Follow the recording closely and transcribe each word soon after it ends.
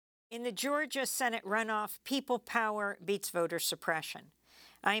In the Georgia Senate runoff, people power beats voter suppression.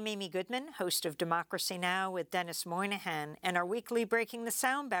 I'm Amy Goodman, host of Democracy Now! With Dennis Moynihan and our weekly Breaking the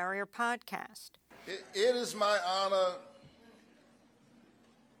Sound Barrier podcast. It is my honor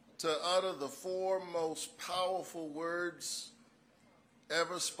to utter the four most powerful words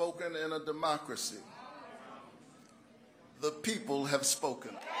ever spoken in a democracy. The people have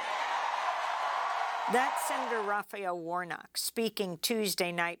spoken. That's Senator Raphael Warnock speaking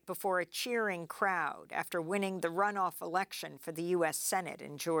Tuesday night before a cheering crowd after winning the runoff election for the U.S. Senate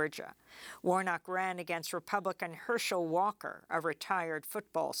in Georgia. Warnock ran against Republican Herschel Walker, a retired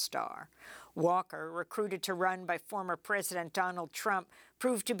football star. Walker, recruited to run by former President Donald Trump,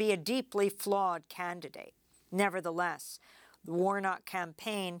 proved to be a deeply flawed candidate. Nevertheless, the Warnock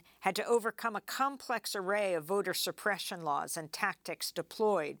campaign had to overcome a complex array of voter suppression laws and tactics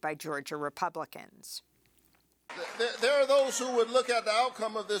deployed by Georgia Republicans. There are those who would look at the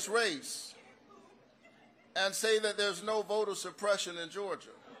outcome of this race and say that there's no voter suppression in Georgia.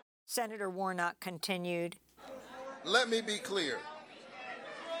 Senator Warnock continued, "Let me be clear.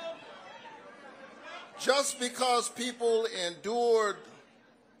 Just because people endured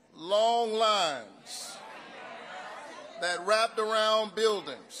long lines that wrapped around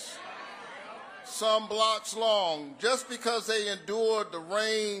buildings, some blocks long, just because they endured the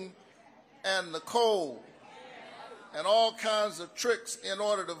rain and the cold and all kinds of tricks in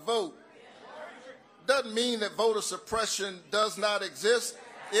order to vote, doesn't mean that voter suppression does not exist.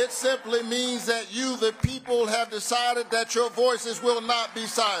 It simply means that you, the people, have decided that your voices will not be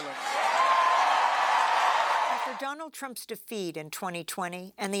silenced." After Donald Trump's defeat in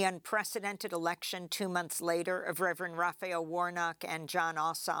 2020 and the unprecedented election 2 months later of Reverend Raphael Warnock and Jon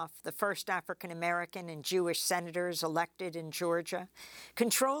Ossoff, the first African-American and Jewish senators elected in Georgia,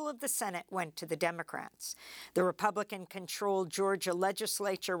 control of the Senate went to the Democrats. The Republican-controlled Georgia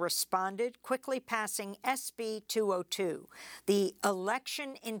legislature responded, quickly passing SB 202, the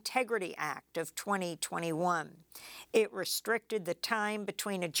Election Integrity Act of 2021. It restricted the time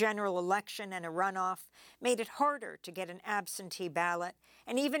between a general election and a runoff, made it harder to get an absentee ballot,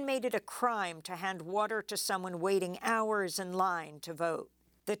 and even made it a crime to hand water to someone waiting hours in line to vote.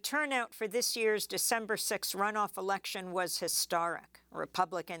 The turnout for this year's December 6 runoff election was historic.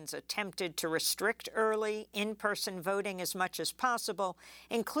 Republicans attempted to restrict early, in-person voting as much as possible,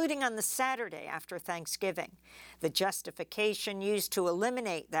 including on the Saturday after Thanksgiving. The justification used to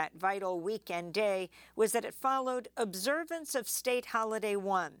eliminate that vital weekend day was that it followed observance of State Holiday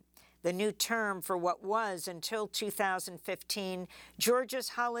 1, the new term for what was, until 2015, Georgia's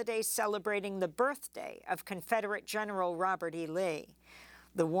holiday celebrating the birthday of Confederate General Robert E. Lee.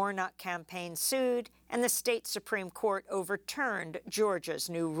 The Warnock campaign sued, and the state Supreme Court overturned Georgia's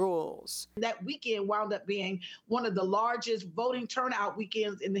new rules. That weekend wound up being one of the largest voting turnout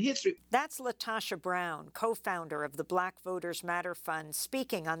weekends in the history. That's Latasha Brown, co-founder of the Black Voters Matter Fund,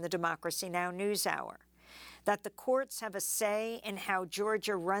 speaking on the Democracy Now! NewsHour. That the courts have a say in how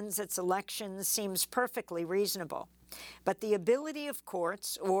Georgia runs its elections seems perfectly reasonable. But the ability of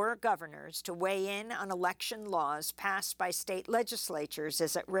courts or governors to weigh in on election laws passed by state legislatures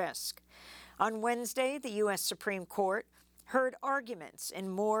is at risk. On Wednesday, the U.S. Supreme Court heard arguments in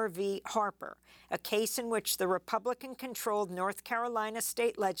Moore v. Harper, a case in which the Republican-controlled North Carolina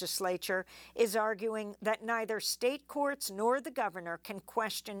state legislature is arguing that neither state courts nor the governor can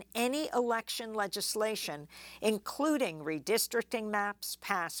question any election legislation, including redistricting maps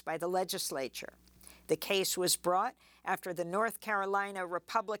passed by the legislature. The case was brought after the North Carolina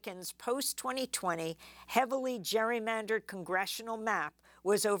Republicans' post-2020 heavily gerrymandered congressional map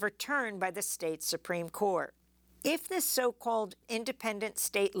was overturned by the state Supreme Court. If this so-called independent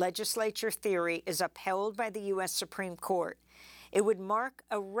state legislature theory is upheld by the U.S. Supreme Court, it would mark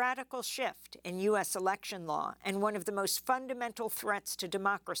a radical shift in U.S. election law and one of the most fundamental threats to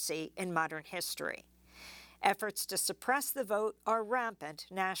democracy in modern history. Efforts to suppress the vote are rampant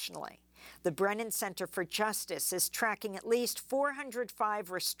nationally. The Brennan Center for Justice is tracking at least 405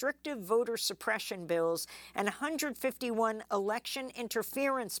 restrictive voter suppression bills and 151 election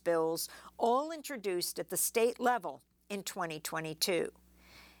interference bills, all introduced at the state level in 2022.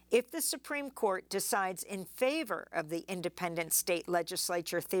 If the Supreme Court decides in favor of the independent state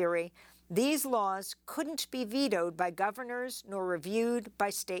legislature theory, these laws couldn't be vetoed by governors nor reviewed by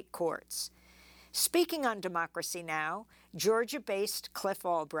state courts. Speaking on Democracy Now!, Georgia-based Cliff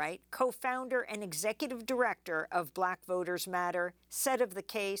Albright, co-founder and executive director of Black Voters Matter, said of the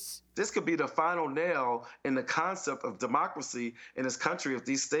case, "This could be the final nail in the concept of democracy in this country if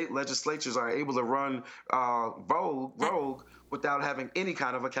these state legislatures are able to run rogue without having any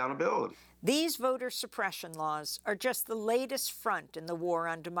kind of accountability." These voter suppression laws are just the latest front in the war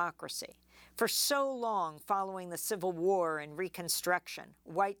on democracy. For so long following the Civil War and Reconstruction,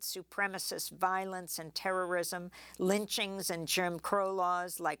 white supremacist violence and terrorism, lynchings and Jim Crow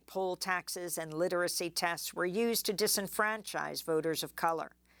laws like poll taxes and literacy tests were used to disenfranchise voters of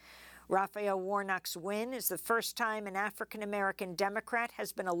color. Raphael Warnock's win is the first time an African-American Democrat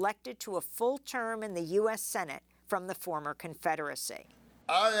has been elected to a full term in the U.S. Senate from the former Confederacy.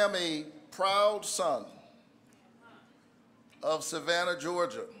 I am a proud son of Savannah,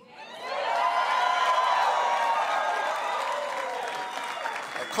 Georgia.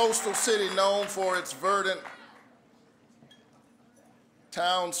 A coastal city known for its verdant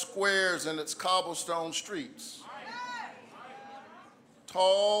town squares and its cobblestone streets.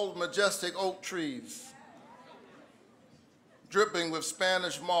 Tall, majestic oak trees, dripping with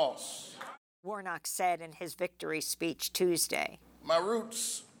Spanish moss. Warnock said in his victory speech Tuesday, "My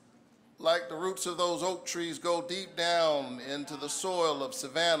roots, like the roots of those oak trees, go deep down into the soil of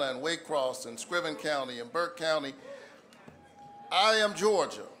Savannah and Waycross and Scriven County and Burke County. I am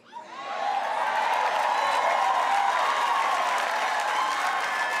Georgia.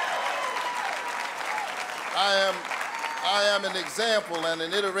 I am an example and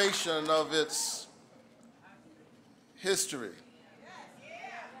an iteration of its history,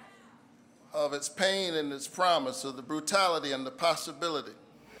 of its pain and its promise, of the brutality and the possibility."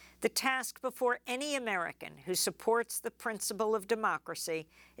 The task before any American who supports the principle of democracy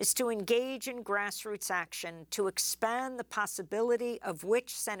is to engage in grassroots action to expand the possibility of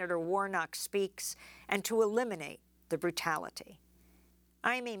which Senator Warnock speaks and to eliminate the brutality.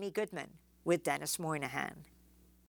 I'm Amy Goodman with Dennis Moynihan.